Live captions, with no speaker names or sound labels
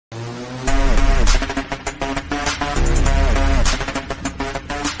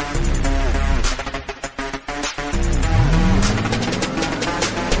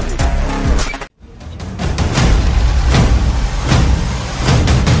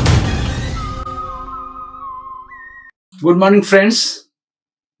Good morning, friends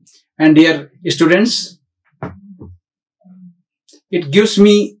and dear students. It gives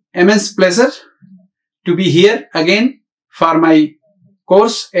me immense pleasure to be here again for my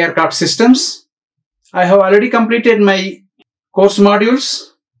course Aircraft Systems. I have already completed my course modules.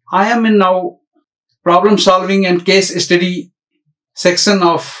 I am in now problem solving and case study section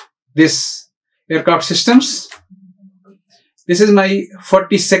of this Aircraft Systems. This is my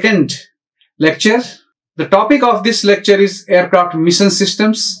 42nd lecture. The topic of this lecture is Aircraft Mission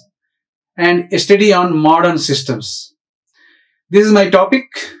Systems and study on modern systems. This is my topic,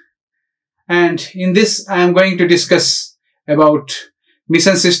 and in this I am going to discuss about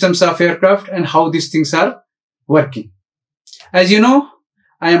mission systems of aircraft and how these things are working. As you know,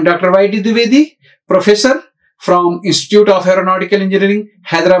 I am Dr. Yagya Dutta Dwivedhi, professor from Institute of Aeronautical Engineering,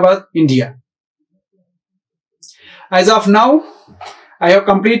 Hyderabad, India. As of now, I have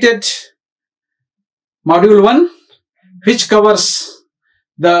completed Module 1, which covers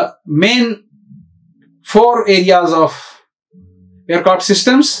the main 4 areas of aircraft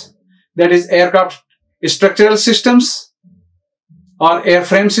systems, that is aircraft structural systems or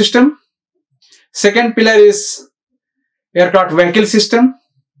airframe system. Second pillar is aircraft vehicle system.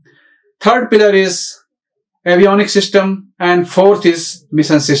 Third pillar is avionics system, and fourth is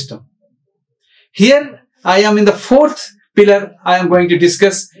mission system. Here I am in the fourth pillar. I am going to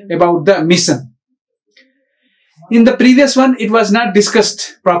discuss about the mission. In the previous one, it was not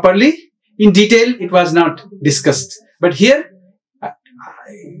discussed properly. In detail, it was not discussed. But here,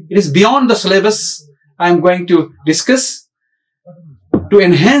 it is beyond the syllabus. I am going to discuss to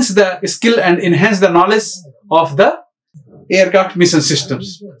enhance the skill and enhance the knowledge of the aircraft mission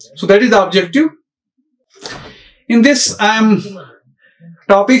systems. So that is the objective. In this, I am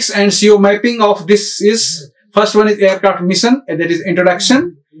topics and CO mapping of this is, first one is aircraft mission, and that is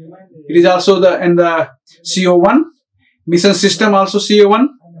introduction. It is also the CO1. Mission system also CO1.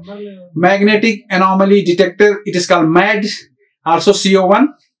 Magnetic anomaly detector, it is called MAD, also CO1.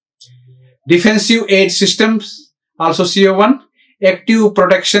 Defensive aid systems, also CO1. Active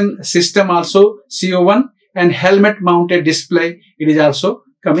protection system, also CO1. And helmet mounted display, it is also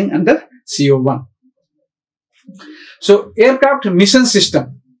coming under CO1. So aircraft mission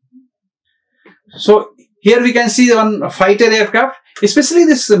system. So here we can see one fighter aircraft. Especially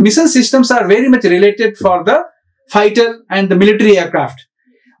these mission systems are very much related for the fighter and the military aircraft.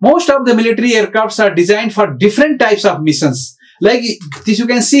 Most of the military aircrafts are designed for different types of missions. Like this, you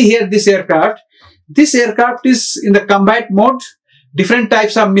can see here this aircraft. This aircraft is in the combat mode. Different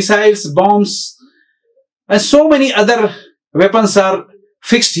types of missiles, bombs, and so many other weapons are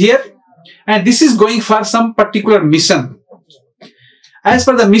fixed here. And this is going for some particular mission. As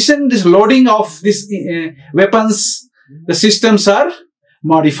per the mission, this loading of these weapons, the systems are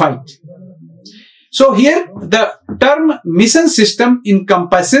modified. So here the term mission system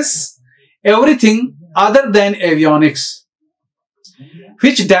encompasses everything other than avionics,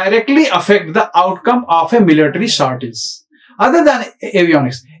 which directly affect the outcome of a military shortage. Other than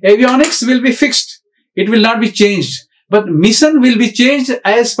avionics, avionics will be fixed. It will not be changed. But mission will be changed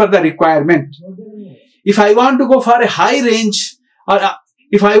as per the requirement. If I want to go for a high range, or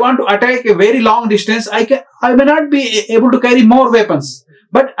if I want to attack a very long distance, I may not be able to carry more weapons.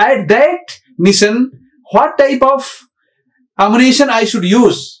 But at that mission, what type of ammunition I should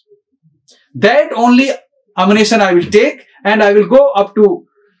use, that only ammunition I will take, and I will go up to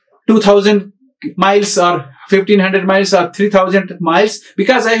 2000 miles or 1500 miles or 3000 miles,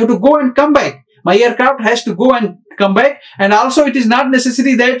 because I have to go and come back. My aircraft has to go and come back, and also it is not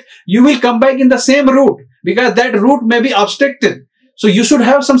necessary that you will come back in the same route, because that route may be obstructed. So you should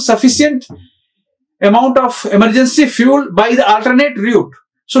have some sufficient amount of emergency fuel by the alternate route.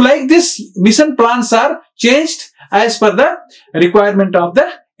 So like this, mission plans are changed as per the requirement of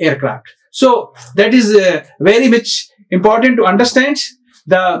the aircraft. So that is very much important to understand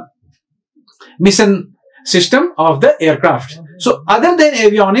the mission system of the aircraft. So other than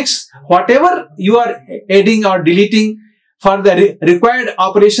avionics, whatever you are adding or deleting for the required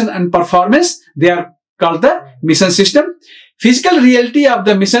operation and performance, they are called the mission system. Physical reality of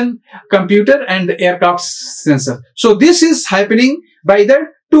the mission computer and the aircraft sensor. So this is happening by the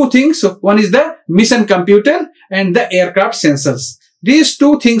two things. So one is the mission computer and the aircraft sensors. These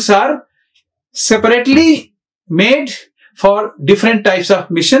two things are separately made for different types of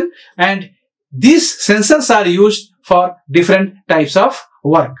mission, and these sensors are used for different types of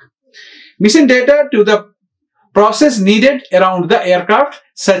work. Mission data to the process needed around the aircraft,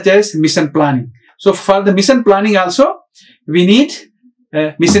 such as mission planning. So for the mission planning also, we need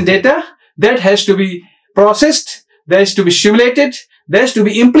mission data that has to be processed, that has to be simulated, that has to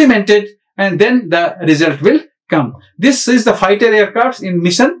be implemented, and then the result will come. This is the fighter aircraft in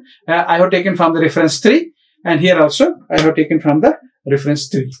mission. I have taken from the reference 3, and here also I have taken from the reference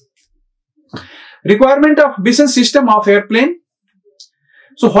 3. Requirement of mission system of airplane.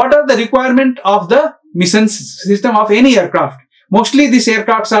 So what are the requirement of the mission system of any aircraft? Mostly these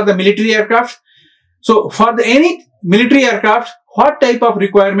aircrafts are the military aircraft. So for any military aircraft, what type of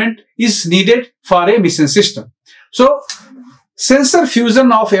requirement is needed for a mission system? So sensor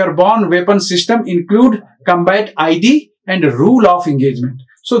fusion of airborne weapon system include combat ID and rule of engagement.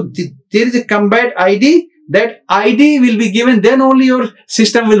 So there is a combat ID. That ID will be given, then only your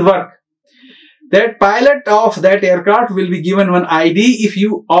system will work. That pilot of that aircraft will be given one ID. If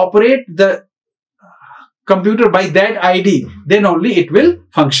you operate the computer by that ID, then only it will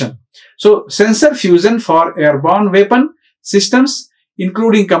function. So sensor fusion for airborne weapon systems,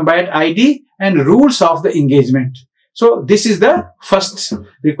 including combat ID and rules of the engagement. So this is the first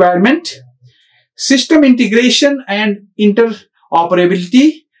requirement. System integration and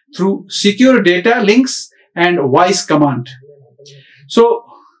interoperability through secure data links and voice command. So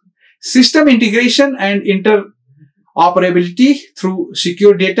system integration and interoperability through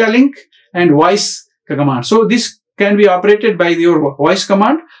secure data link and voice command. So this can be operated by your voice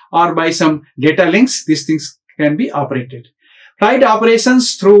command or by some data links. These things can be operated. Flight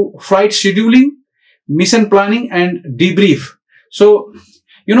operations through flight scheduling, mission planning and debrief. So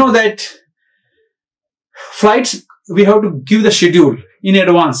you know that flights, we have to give the schedule in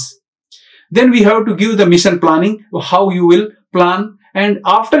advance. Then we have to give the mission planning, how you will plan, and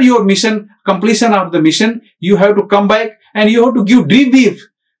after your mission, completion of the mission, you have to come back and you have to give debrief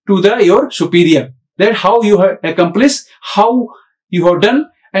to your superior, that how you have accomplished, how you have done,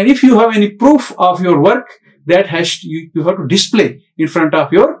 and if you have any proof of your work, that you have to display in front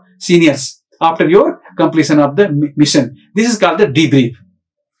of your seniors after your completion of the mission. This is called the debrief.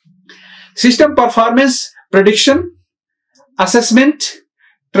 System performance prediction, assessment,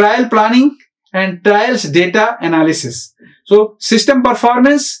 trial planning and trials data analysis. So system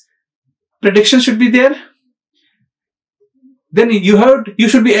performance prediction should be there. Then you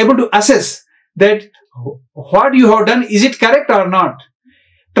should be able to assess that what you have done, is it correct or not.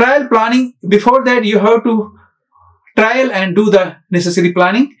 Trial planning, before that you have to trial and do the necessary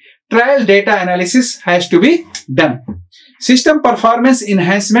planning. Trial data analysis has to be done. System performance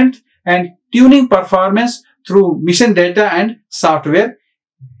enhancement and tuning performance through mission data and software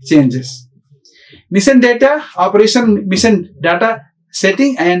changes. Mission data, operation mission data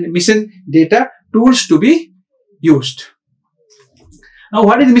setting and mission data tools to be used. Now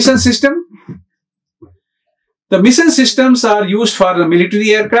what is mission system? The mission systems are used for the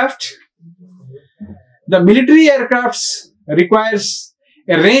military aircraft. The military aircrafts requires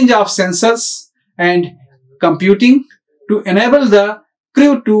a range of sensors and computing to enable the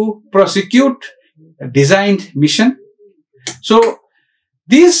crew to prosecute a designed mission. So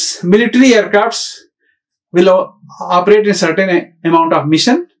these military aircrafts will operate in a certain amount of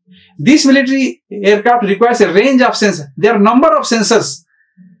mission. This military aircraft requires a range of sensors. There are a number of sensors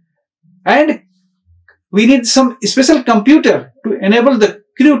and we need some special computer to enable the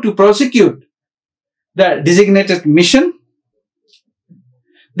crew to prosecute the designated mission.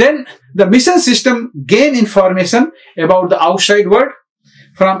 Then the mission system gain information about the outside world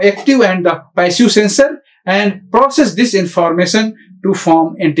from active and the passive sensor and process this information to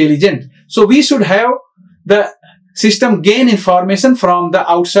form intelligence. So we should have the system gain information from the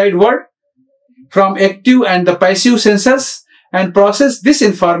outside world, from active and the passive sensors and process this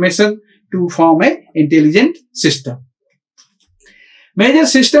information to form an intelligent system. Major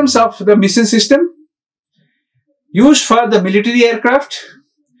systems of the mission system used for the military aircraft.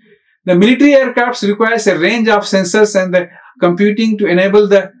 The military aircraft requires a range of sensors and the computing to enable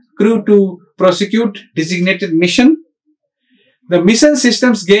the crew to prosecute designated mission. The mission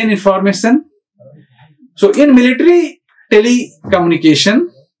systems gain information. So in military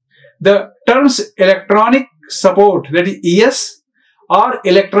telecommunication, the terms electronic support, that is ES, or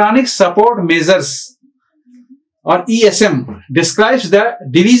electronic support measures or ESM, describes the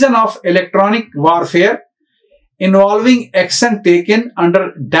division of electronic warfare involving action taken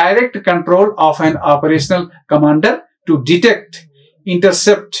under direct control of an operational commander to detect,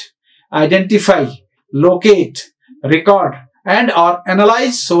 intercept, identify, locate, record and or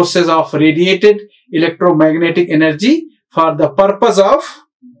analyze sources of radiated electromagnetic energy for the purpose of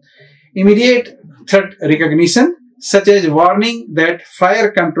immediate threat recognition, such as warning that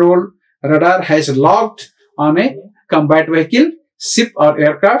fire control radar has locked on a combat vehicle, ship or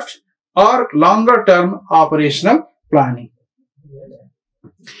aircraft, or longer term operational planning.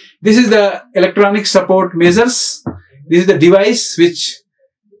 This is the electronic support measures. This is the device which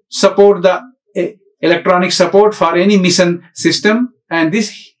support the electronic support for any mission system, and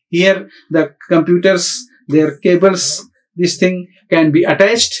this here the computers, their cables, this thing can be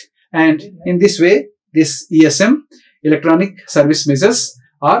attached, and in this way this ESM, electronic service measures,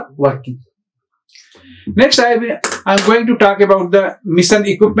 are working. Next I am going to talk about the mission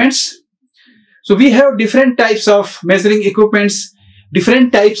equipments. So we have different types of measuring equipments,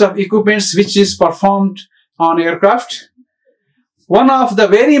 different types of equipments which is performed on aircraft. One of the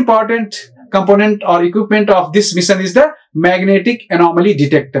very important component or equipment of this mission is the magnetic anomaly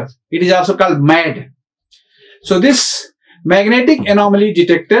detector. It is also called MAD. So this magnetic anomaly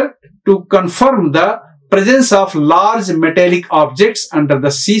detector to confirm the presence of large metallic objects under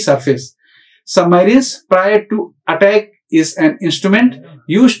the sea surface. Submarines prior to attack is an instrument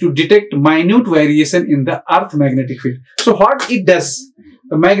used to detect minute variation in the Earth magnetic field. So what it does,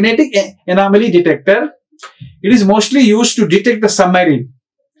 the magnetic anomaly detector, it is mostly used to detect the submarine,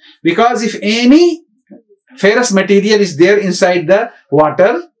 because if any ferrous material is there inside the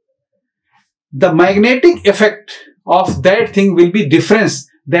water, the magnetic effect of that thing will be different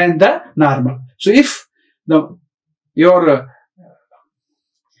than the normal. So if your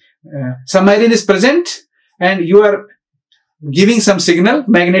submarine is present and you are giving some signal,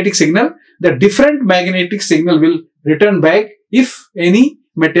 magnetic signal, the different magnetic signal will return back if any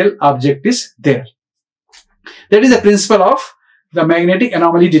metal object is there. That is the principle of the magnetic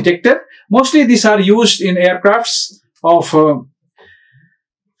anomaly detector. Mostly these are used in aircrafts of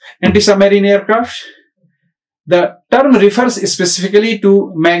anti-submarine aircraft. The term refers specifically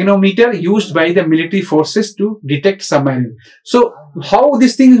to magnetometer used by the military forces to detect submarine. So how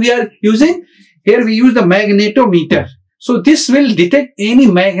this thing we are using? Here we use the magnetometer. So this will detect any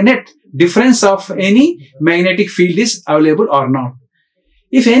magnet, difference of any magnetic field is available or not.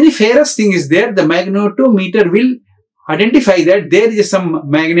 If any ferrous thing is there, the magnetometer will identify that there is some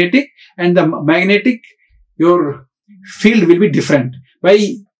magnetic, and the magnetic your field will be different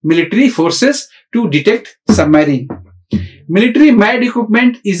by military forces to detect submarine. Military MAD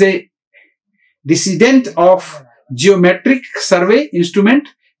equipment is a descendant of geometric survey instrument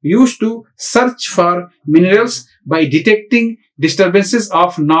used to search for minerals by detecting disturbances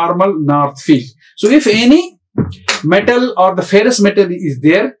of normal north field. So if any metal or the ferrous metal is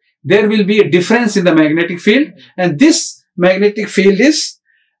there, there will be a difference in the magnetic field, and this magnetic field is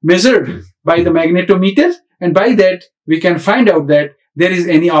measured by the magnetometer, and by that we can find out that there is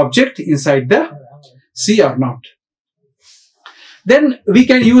any object inside the sea or not. Then we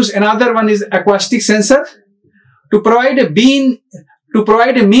can use another one is acoustic sensor to provide a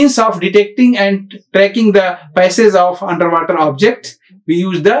means of detecting and tracking the passage of underwater object. We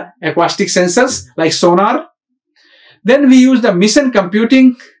use the acoustic sensors like sonar. Then we use the mission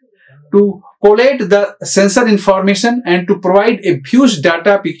computing to collate the sensor information and to provide a huge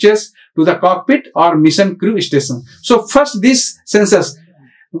data pictures to the cockpit or mission crew station. So first these sensors,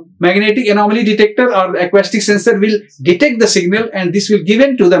 magnetic anomaly detector or acoustic sensor, will detect the signal, and this will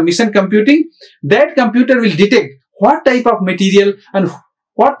given to the mission computing. That computer will detect what type of material and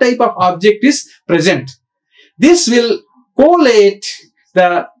what type of object is present. This will collate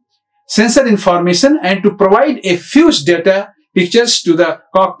the sensor information and to provide a fused data pictures to the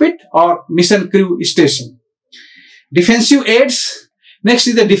cockpit or mission crew station. Defensive aids. Next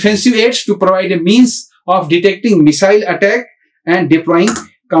is the defensive aids to provide a means of detecting missile attack and deploying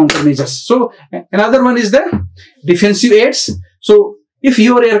countermeasures. So another one is the defensive aids. So if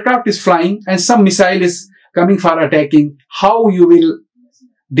your aircraft is flying and some missile is coming for attacking, how you will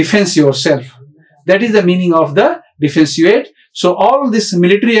defend yourself? That is the meaning of the defensive aid. So all these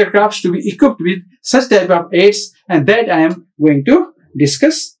military aircrafts to be equipped with such type of aids, and that I am going to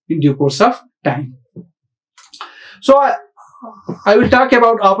discuss in due course of time. So I will talk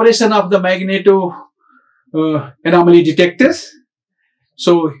about operation of the magneto anomaly detectors.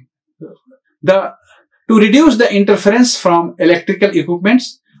 So to reduce the interference from electrical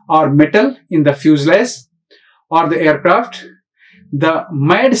equipments or metal in the fuselage or the aircraft, the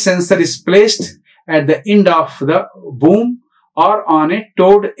MAD sensor is placed at the end of the boom or on a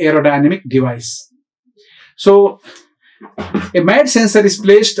towed aerodynamic device. So a MAD sensor is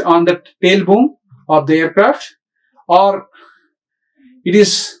placed on the tail boom of the aircraft, or it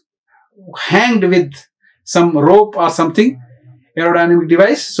is hanged with some rope or something, aerodynamic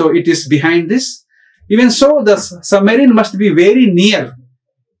device. So it is behind this. Even so, the submarine must be very near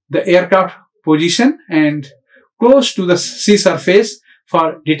the aircraft position and close to the sea surface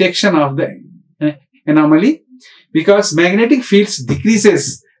for detection of the anomaly, because magnetic fields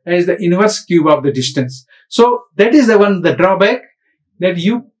decreases as the inverse cube of the distance. So that is the drawback, that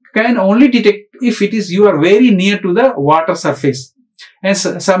you can only detect if you are very near to the water surface. And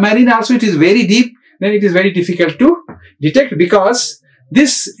submarine also, it is very deep, then it is very difficult to detect, because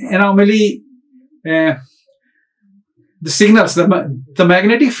this anomaly, the signals, the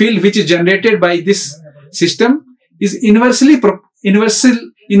magnetic field which is generated by this system is inverse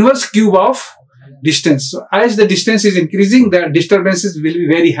cube of distance. So as the distance is increasing, the disturbances will be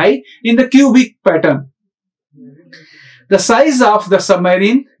very high in the cubic pattern. The size of the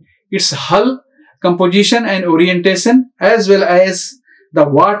submarine, its hull composition and orientation, as well as the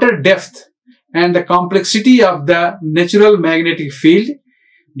water depth and the complexity of the natural magnetic field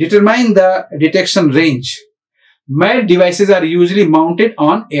determine the detection range. MAD devices are usually mounted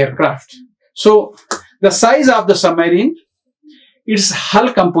on aircraft. So the size of the submarine, its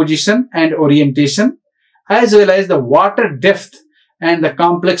hull composition and orientation, as well as the water depth and the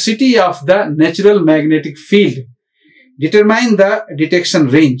complexity of the natural magnetic field determine the detection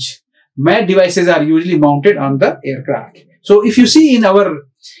range. MAD devices are usually mounted on the aircraft. So if you see in our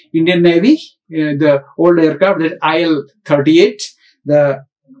Indian Navy, the old aircraft, that IL-38, the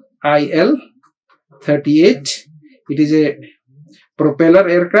IL-38, it is a propeller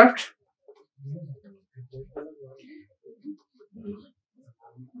aircraft.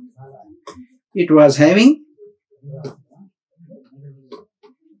 It was having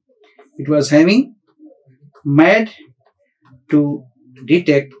MAD to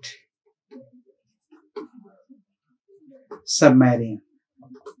detect submarine.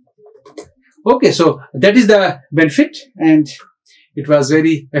 Okay, so that is the benefit, and it was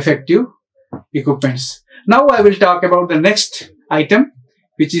very effective equipments. Now I will talk about the next item,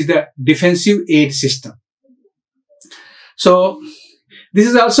 which is the defensive aid system. So this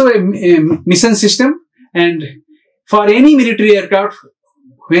is also a mission system, and for any military aircraft,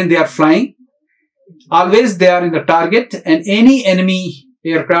 when they are flying, always they are in the target, and any enemy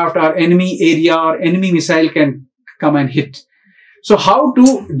aircraft or enemy area or enemy missile can come and hit. So how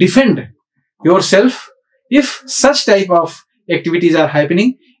to defend yourself if such type of activities are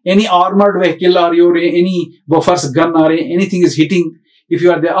happening? Any armored vehicle or any Bofors gun or anything is hitting, if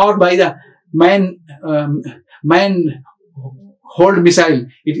you are there, or by the man hold missile.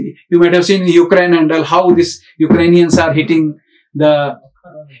 You might have seen in Ukraine and all how these Ukrainians are hitting the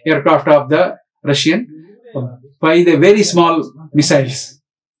aircraft of the Russian by the very small missiles.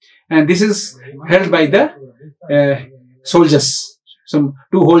 And this is held by the soldiers. Some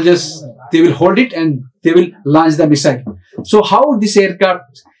two soldiers, they will hold it and they will launch the missile. So how this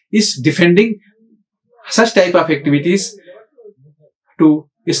aircraft is defending such type of activities to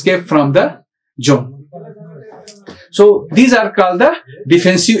escape from the zone. So these are called the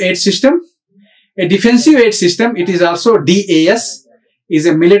defensive aid system. A defensive aid system, it is also DAS, is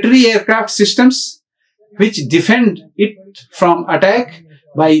a military aircraft systems which defend it from attack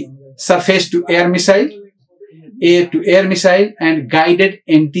by surface to air missile, air to air missile, and guided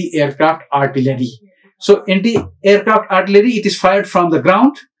anti-aircraft artillery. So anti-aircraft artillery, it is fired from the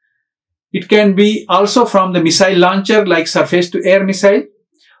ground. It can be also from the missile launcher like surface to air missile,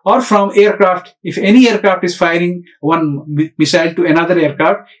 or from aircraft. If any aircraft is firing one missile to another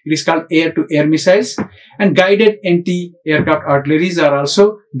aircraft, it is called air to air missiles, and guided anti-aircraft artilleries are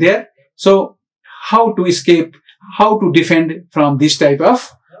also there. So how to escape, how to defend from this type of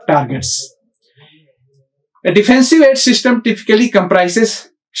targets. A defensive aid system typically comprises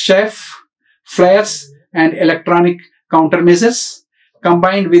chaff, flares, and electronic countermeasures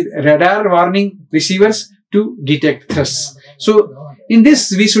combined with radar warning receivers to detect threats. So in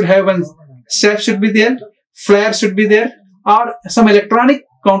this, we should have one chaff should be there, flare should be there, or some electronic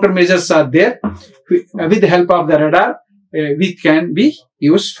countermeasures are there. With the help of the radar, we can be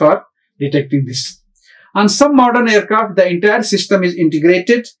used for detecting this. On some modern aircraft, the entire system is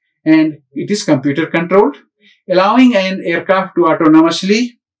integrated and it is computer controlled, allowing an aircraft to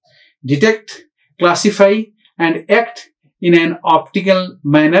autonomously detect, classify, and act in an optimal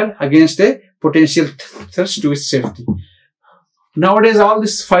manner against a potential threat to its safety. Nowadays, all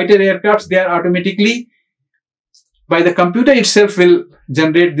these fighter aircrafts, they are automatically, by the computer itself will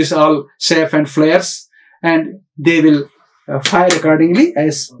generate this all chaff and flares, and they will fire accordingly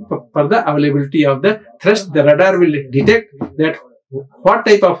as per the availability of the threat. The radar will detect that what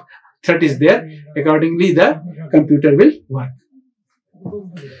type of threat is there. Accordingly, the computer will work.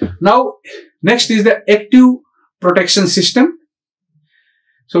 Now, next is the active protection system.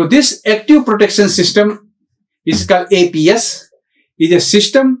 So this active protection system is called APS. Is a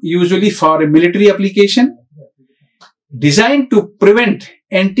system usually for a military application designed to prevent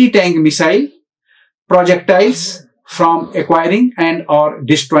anti-tank missile projectiles from acquiring and or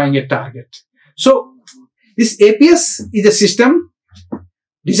destroying a target. So this APS is a system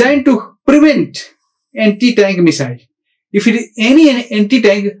designed to prevent anti-tank missile. If it is any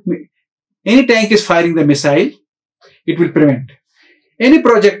anti-tank any tank is firing the missile, it will prevent any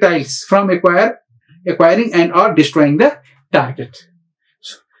projectiles from acquiring and or destroying the target.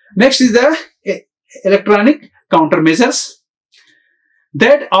 So, next is the electronic countermeasures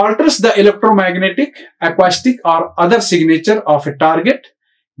that alters the electromagnetic, acoustic or other signature of a target,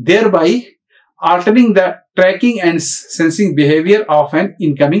 thereby altering the tracking and sensing behavior of an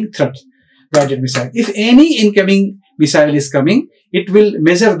incoming threat guided missile. If any incoming missile is coming, it will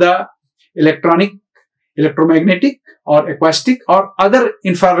measure the electromagnetic or acoustic or other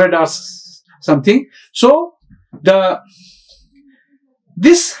infrared or something. So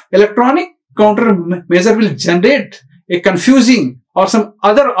this electronic countermeasure will generate a confusing or some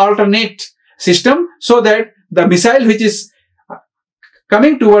other alternate system, so that the missile which is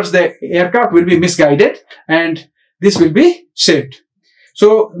coming towards the aircraft will be misguided and this will be saved.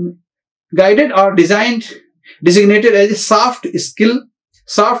 So guided or designated as a soft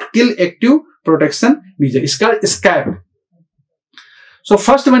kill active protection measure. It's called SCAP. So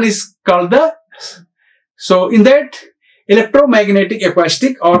first one is called so in that electromagnetic,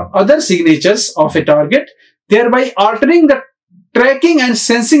 acoustic or other signatures of a target, thereby altering the tracking and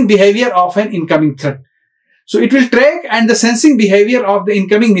sensing behavior of an incoming threat. So it will track, and the sensing behavior of the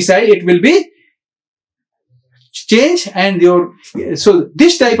incoming missile, it will be change, and so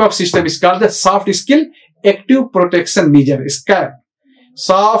this type of system is called the soft skill active protection measure, SCAP.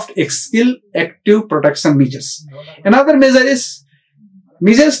 Soft skill active protection measures. Another measure is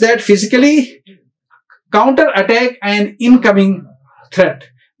measures that physically counter attack an incoming threat,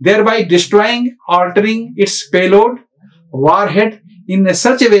 thereby destroying, altering its payload, warhead in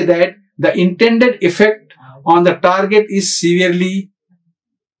such a way that the intended effect on the target is severely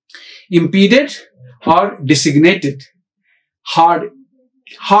impeded or designated. Hard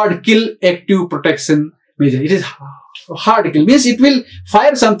kill active protection measure. It is hard kill, means it will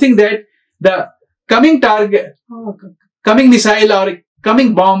fire something that the coming target, coming missile or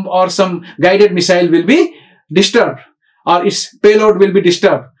coming bomb or some guided missile will be disturbed, or its payload will be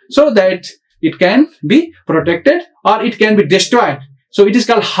disturbed, so that it can be protected or it can be destroyed. So it is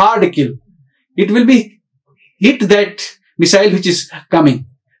called hard kill. It will be hit that missile which is coming.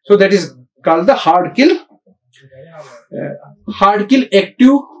 So that is called the hard kill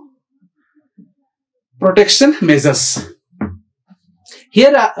active protection measures.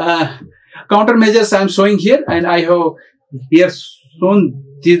 Here countermeasures I am showing here, and I have here shown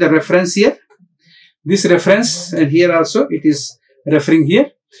the reference here. This reference, and here also it is referring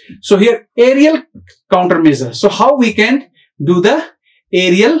here. So here aerial countermeasure. So how we can do the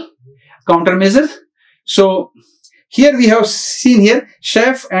aerial countermeasure? So here we have seen here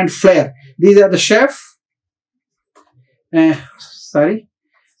chaff and flare. These are the chaff.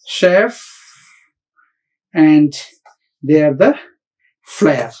 Chaff, and they are the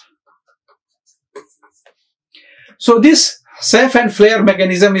flare. So this chaff and flare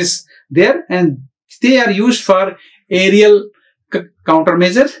mechanism is there, and they are used for aerial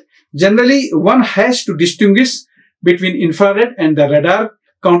countermeasure. Generally, one has to distinguish between infrared and the radar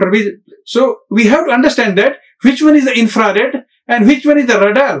countermeasure. So we have to understand that which one is the infrared and which one is the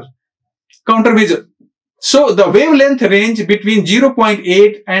radar countermeasure. So the wavelength range between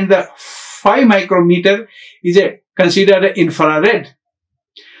 0.8 and the 5 micrometer is considered infrared,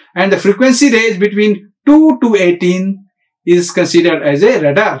 and the frequency range between 2 to 18 is considered as a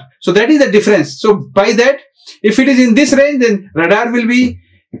radar. So that is the difference. So by that, if it is in this range, then radar will be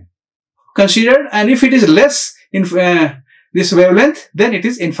considered, and if it is less in this wavelength, then it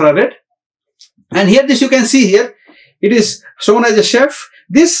is infrared. And here this you can see here, it is shown as a chaff.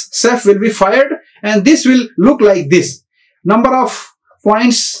 This chaff will be fired, and this will look like this. Number of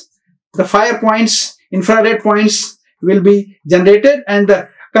points, the fire points, infrared points will be generated, and the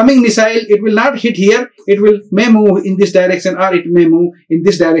coming missile, it will not hit here, it may move in this direction or it may move in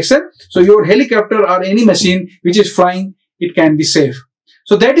this direction. So your helicopter or any machine which is flying, it can be safe.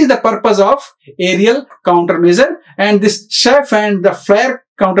 So that is the purpose of aerial countermeasure, and this chaff and the flare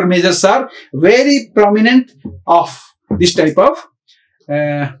countermeasures are very prominent of this type of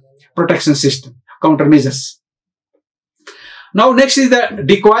protection system, countermeasures. Now next is the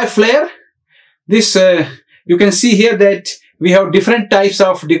decoy flare. This you can see here that we have different types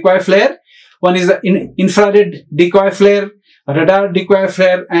of decoy flare. One is the infrared decoy flare, radar decoy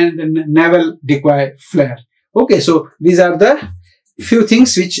flare, and naval decoy flare. Okay, so these are the few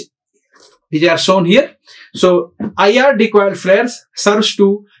things which are shown here. So IR decoy flares serves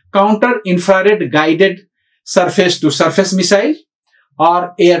to counter infrared guided surface to surface missile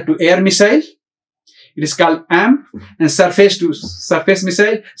or air to air missile. It is called AM, and surface to surface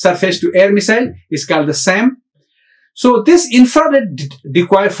missile, surface to air missile is called the SAM. So this infrared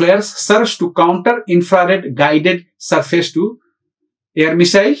decoy flares serves to counter infrared guided surface to air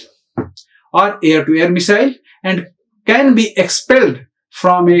missile or air to air missile and can be expelled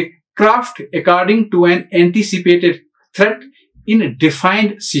from a craft according to an anticipated threat in a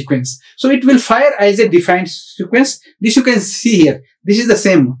defined sequence. So it will fire as a defined sequence. This you can see here. This is the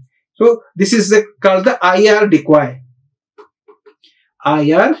same. So this is called the IARE decoy.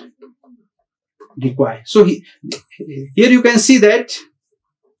 IARE decoy. So here you can see that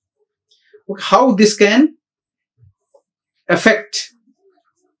how this can affect.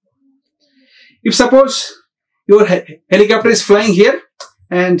 If suppose your helicopter is flying here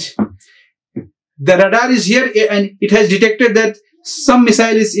and the radar is here and it has detected that some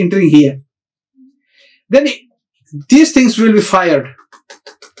missile is entering here, then these things will be fired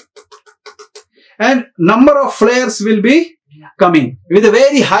and number of flares will be coming with a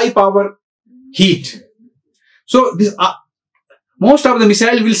very high power heat. So this most of the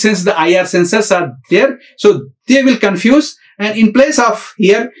missile will sense the IR sensors are there, so they will confuse, and in place of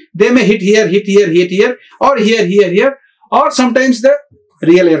here they may hit here, or here, or sometimes the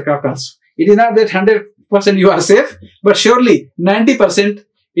real aircraft also. It is not that 100% you are safe, but surely 90%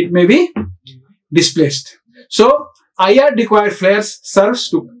 it may be displaced. So IR decoy flares serves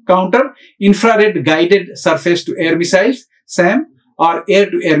to counter infrared guided surface to air missiles, SAM, or air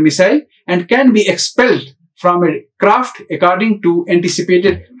to air missile, and can be expelled from a craft according to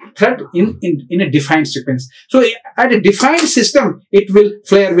anticipated threat in a defined sequence. So at a defined system,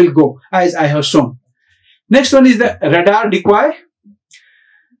 flare will go, as I have shown. Next one is the radar decoy.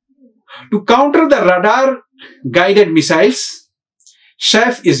 To counter the radar guided missiles,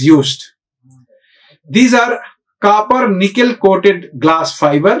 chaff is used. These are copper nickel coated glass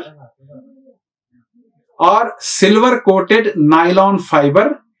fiber or silver coated nylon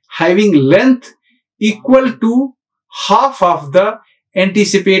fiber having length equal to half of the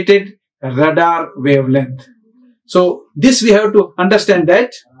anticipated radar wavelength. So this we have to understand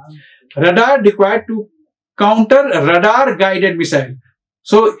that radar required to counter radar guided missile.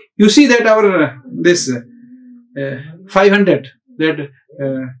 So you see that our this 500, that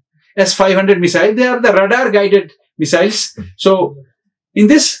S-500 missile, they are the radar guided missiles. So in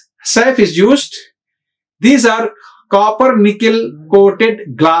this SAF is used. These are copper nickel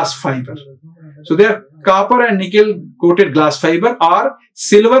coated glass fiber. So they are copper and nickel coated glass fiber or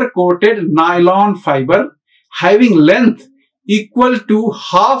silver coated nylon fiber having length equal to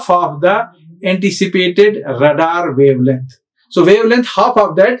half of the anticipated radar wavelength. So wavelength, half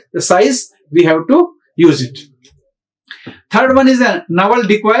of that, the size, we have to use it. Third one is a naval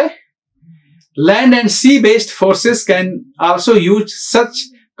decoy. Land and sea based forces can also use such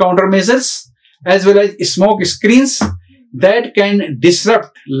countermeasures as well as smoke screens that can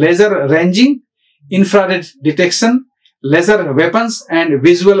disrupt laser ranging, infrared detection, laser weapons and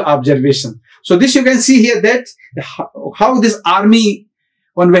visual observation. So this you can see here that how this army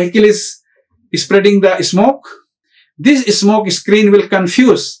one vehicle is spreading the smoke. This smoke screen will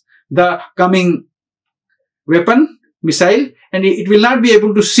confuse the coming weapon, missile, and it will not be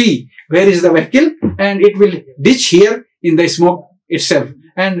able to see where is the vehicle, and it will ditch here in the smoke itself.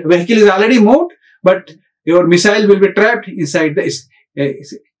 And vehicle is already moved, but your missile will be trapped inside the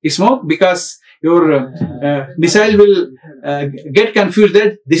smoke because your missile will get confused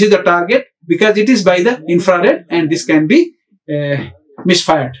that this is the target because it is by the infrared and this can be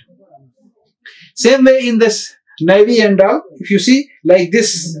misfired. Same way in this Navy and all, if you see like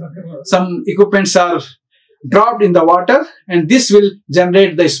this, some equipments are dropped in the water and this will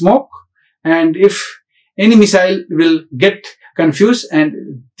generate the smoke, and if any missile will get confused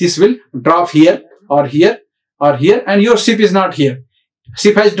and this will drop here or here or here, and your ship is not here.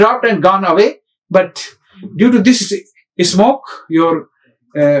 Ship has dropped and gone away, but due to this smoke, your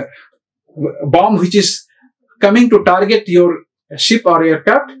bomb which is coming to target your ship or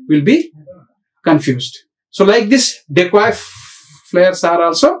aircraft will be confused. So like this, decoy flares are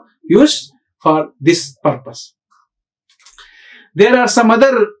also used for this purpose. There are some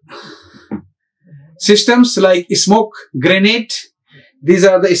other systems like smoke grenade. These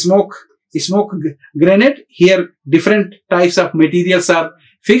are the smoke grenade. Here different types of materials are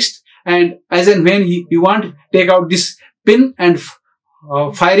fixed, and as and when you want to take out this pin and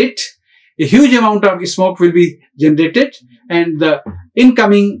fire it, a huge amount of smoke will be generated and the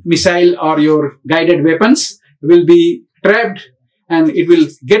incoming missile or your guided weapons will be trapped and it will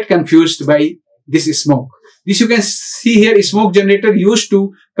get confused by this smoke. This you can see here, a smoke generator used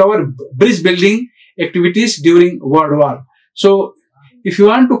to cover bridge building activities during World War. So if you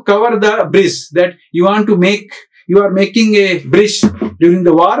want to cover the bridge that you want to make, you are making a bridge during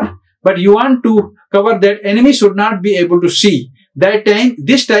the war, but you want to cover that enemy should not be able to see. That time,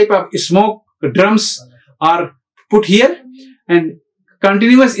 this type of smoke drums are put here and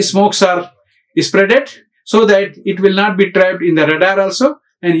continuous smokes are spreaded so that it will not be trapped in the radar also,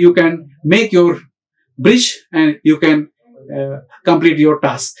 and you can make your bridge and you can complete your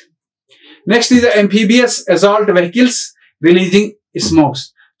task. Next is the amphibious assault vehicles releasing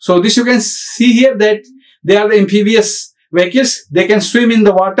smokes. So this you can see here that they are the amphibious vehicles. They can swim in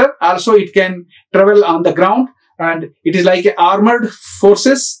the water. Also it can travel on the ground, and it is like armored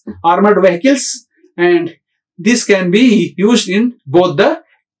forces, armored vehicles, and this can be used in both the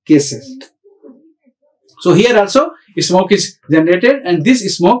cases. So here also smoke is generated, and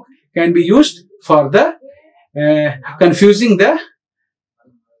this smoke can be used for the confusing the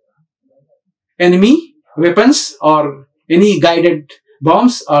enemy weapons or any guided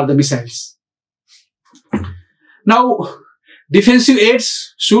bombs or the missiles. Now, defensive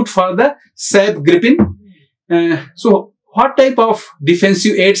aids shoot for the SAB Gripen. So, what type of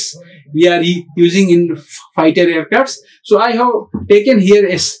defensive aids we are using in fighter aircrafts? So, I have taken here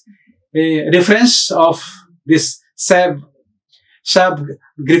as a reference of this SAB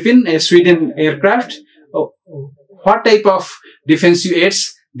Gripen, a Sweden aircraft. What type of defensive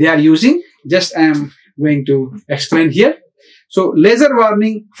aids they are using? Just I am going to explain here. So, laser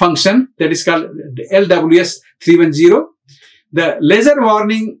warning function, that is called LWS 310. The laser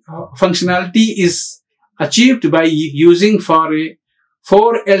warning functionality is achieved by using for a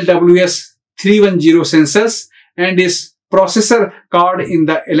 4 LWS 310 sensors and is processor card in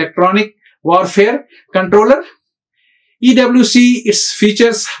the electronic warfare controller. EWC, its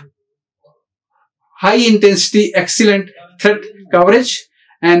features high intensity, excellent threat coverage,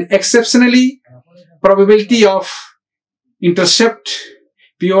 and exceptionally probability of intercept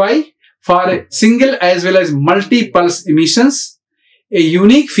POI for a single as well as multi-pulse emissions. A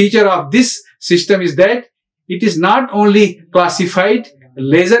unique feature of this system is that it is not only classified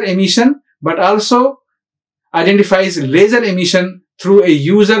laser emission but also identifies laser emission through a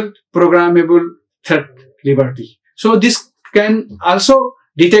user programmable threat liberty. So this can also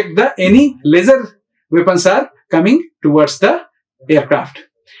detect the any laser weapons are coming towards the aircraft.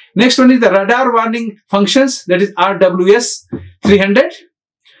 Next one is the radar warning functions, that is RWS 300.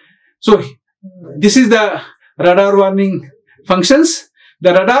 So this is the radar warning functions.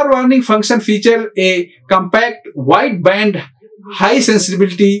 The radar warning function feature a compact wide band high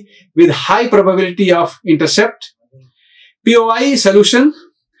sensitivity with high probability of intercept. POI solution,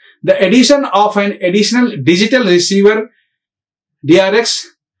 the addition of an additional digital receiver DRX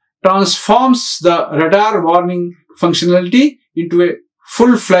transforms the radar warning functionality into a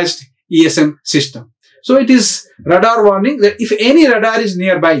full-fledged ESM system. So it is radar warning that if any radar is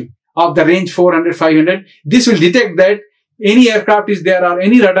nearby of the range 400, 500, this will detect that any aircraft is there or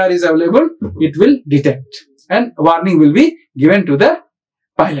any radar is available, it will detect and warning will be given to the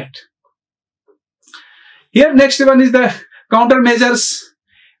pilot. Here next one is the countermeasures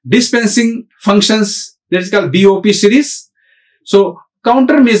dispensing functions, that is called BOP series. So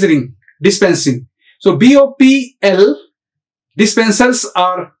countermeasuring dispensing. So BOPL dispensers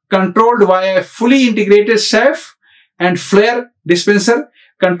are controlled via a fully integrated chaff and flare dispenser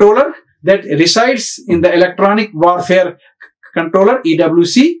controller that resides in the electronic warfare controller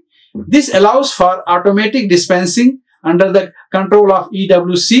EWC. This allows for automatic dispensing under the control of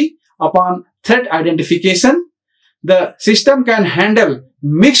EWC upon threat identification. The system can handle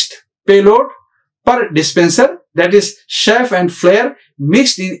mixed payload per dispenser, that is chaff and flare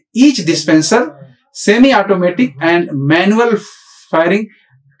mixed in each dispenser. Semi-automatic and manual firing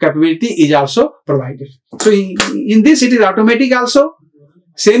capability is also provided. So in this it is automatic also,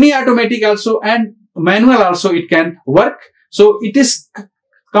 semi-automatic also, and manual also it can work. So it is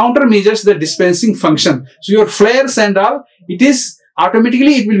countermeasures the dispensing function. So your flares and all, it is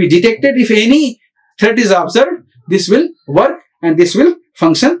automatically it will be detected. If any threat is observed, this will work and this will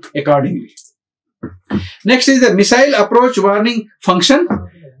function accordingly. Next is the missile approach warning function,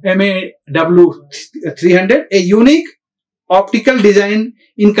 MAW300, a unique optical design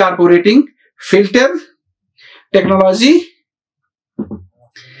incorporating filter technology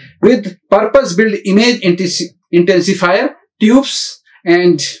with purpose-built image intensifier tubes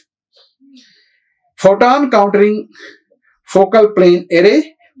and photon countering focal plane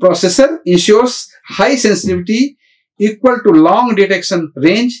array processor ensures high sensitivity equal to long detection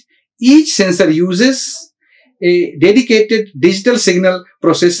range. Each sensor uses a dedicated digital signal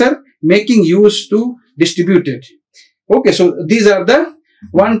processor, making use to distributed. Okay, so these are the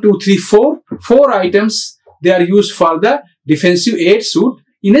 4 items they are used for the defensive aid suit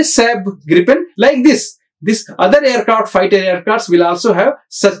in a SAB Gripen like this. This other aircraft, fighter aircrafts will also have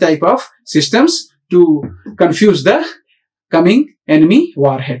such type of systems to confuse the coming enemy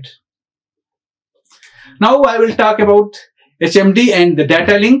warhead. Now I will talk about HMD and the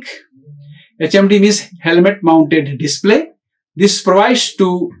data link. HMD means helmet mounted display. This provides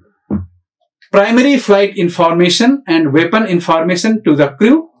to primary flight information and weapon information to the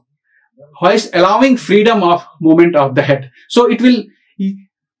crew, whilst allowing freedom of movement of the head. So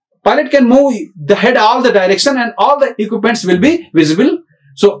pilot can move the head all the direction and all the equipments will be visible.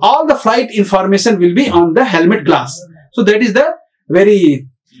 So all the flight information will be on the helmet glass. So that is the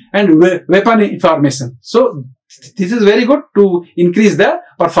weapon information. So this is very good to increase the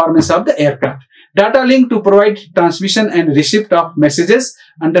performance of the aircraft. Data link to provide transmission and receipt of messages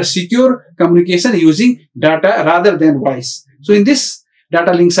under secure communication using data rather than voice. So in this,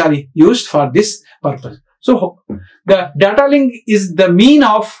 data links are used for this purpose. So the data link is the mean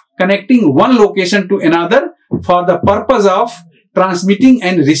of connecting one location to another for the purpose of transmitting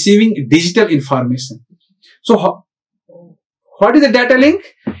and receiving digital information. So what is the data link?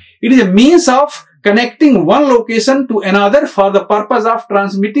 It is a means of connecting one location to another for the purpose of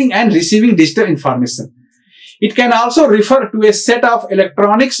transmitting and receiving digital information. It can also refer to a set of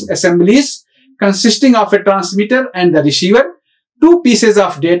electronics assemblies consisting of a transmitter and the receiver, two pieces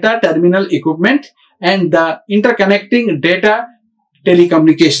of data terminal equipment, and the interconnecting data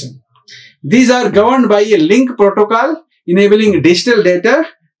telecommunication. These are governed by a link protocol enabling digital data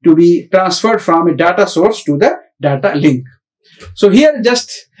to be transferred from a data source to the data link. So here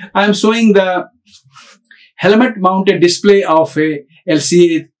just I am showing the helmet mounted display of a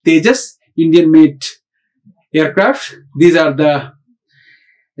LCA Tejas Indian made aircraft. These are the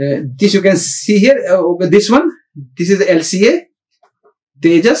this you can see here, this one, this is the LCA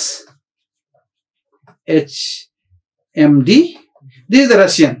Tejas HMD. This is the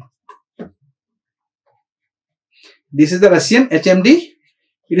Russian. This is the Russian HMD.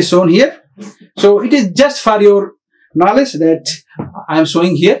 It is shown here. So it is just for your knowledge that I am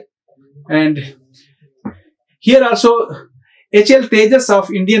showing here. And here also HL Tejas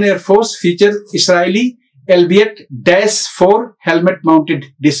of Indian Air Force features Israeli albeit -4 helmet mounted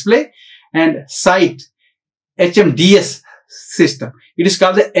display and sight HMDS system. It is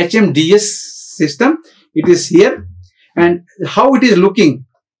called the HMDS system. It is here, and how it is looking,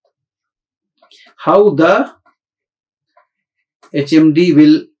 how the HMD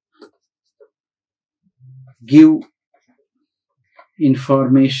will give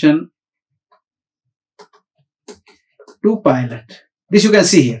information to pilot. This you can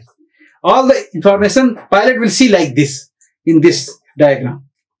see here. All the information pilot will see like this in this diagram.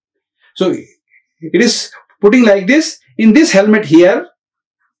 So it is putting like this in this helmet here.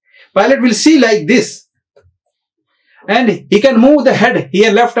 Pilot will see like this, and he can move the head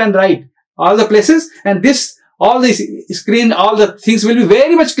here left and right all the places, and this all this screen, all the things will be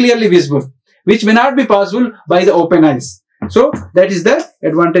very much clearly visible, which may not be possible by the open eyes. So that is the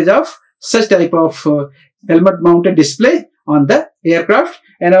advantage of such type of helmet mounted display on the aircraft.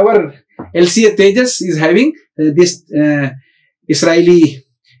 And our LCA Tejas is having this Israeli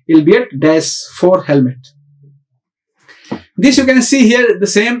albeit -4 helmet. This you can see here the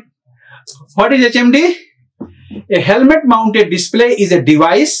same. What is HMD? A helmet mounted display is a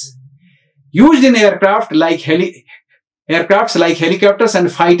device used in aircrafts like helicopters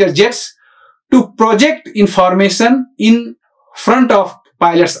and fighter jets to project information in front of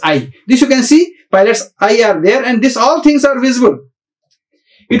pilot's eye. This you can see, pilot's eye are there, and this all things are visible.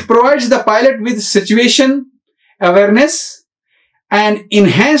 It provides the pilot with situation awareness and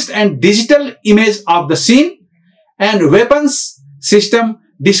enhanced and digital image of the scene and weapons system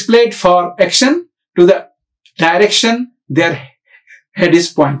displayed for action to the direction their head is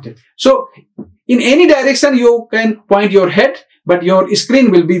pointed. So in any direction you can point your head, but your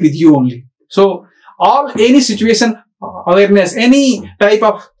screen will be with you only. So any situation awareness, any type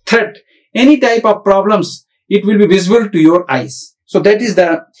of threat, any type of problems, it will be visible to your eyes. So that is the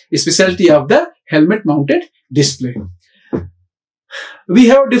specialty of the helmet mounted display. We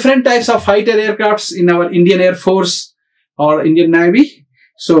have different types of fighter aircrafts in our Indian Air Force or Indian Navy.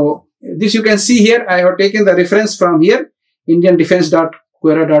 So this you can see here. I have taken the reference from here,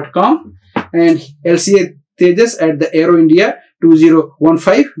 indiandefense.quora.com, and LCA Tejas at the Aero India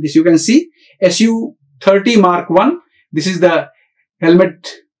 2015. This you can see. Su-30 Mark 1. This is the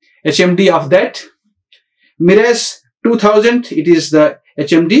helmet HMD of that. Mirage 2000. It is the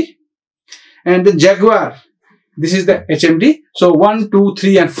HMD. And the Jaguar. This is the HMD. So 1, 2,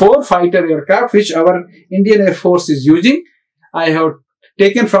 3 and 4 fighter aircraft which our Indian Air Force is using. I have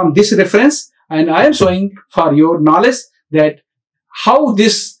taken from this reference, and I am showing for your knowledge that how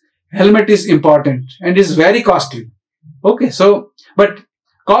this helmet is important and is very costly. Okay, so but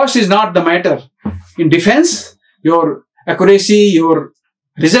cost is not the matter. In defense, your accuracy, your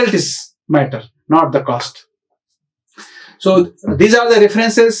result is matter, not the cost. So these are the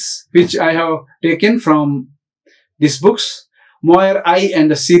references which I have taken from these books. Moyer I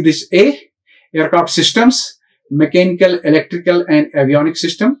and the Seabridge A, Aircraft Systems, Mechanical, Electrical and Avionics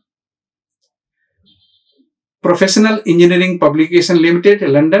System. Professional Engineering Publication Limited,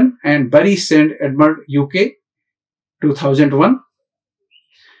 London, and Bury St. Edmund, UK, 2001.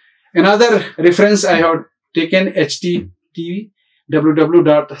 Another reference I have taken, http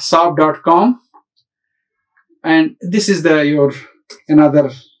www.saab.com, and this is your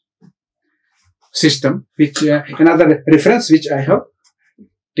another system, which another reference which I have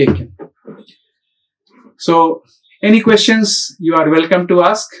taken. So any questions you are welcome to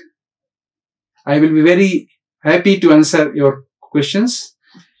ask. I will be very happy to answer your questions.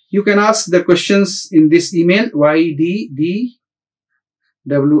 You can ask the questions in this email,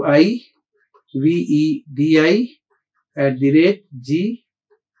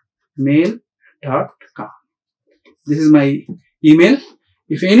 yddwivedhi@gmail.com. This is my email.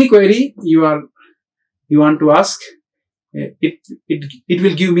 If any query you want to ask, it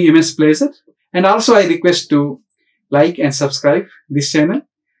will give me immense pleasure. And also I request to like and subscribe this channel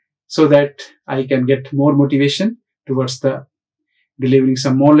so that I can get more motivation towards the delivering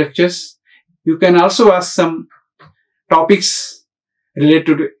some more lectures. You can also ask some topics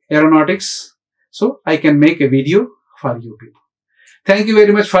related to aeronautics, so I can make a video for you people. Thank you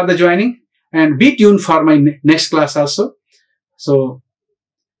very much for the joining, and be tuned for my next class also. So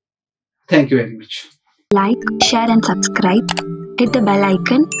thank you very much. Like, share and subscribe. Hit the bell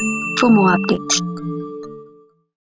icon for more updates.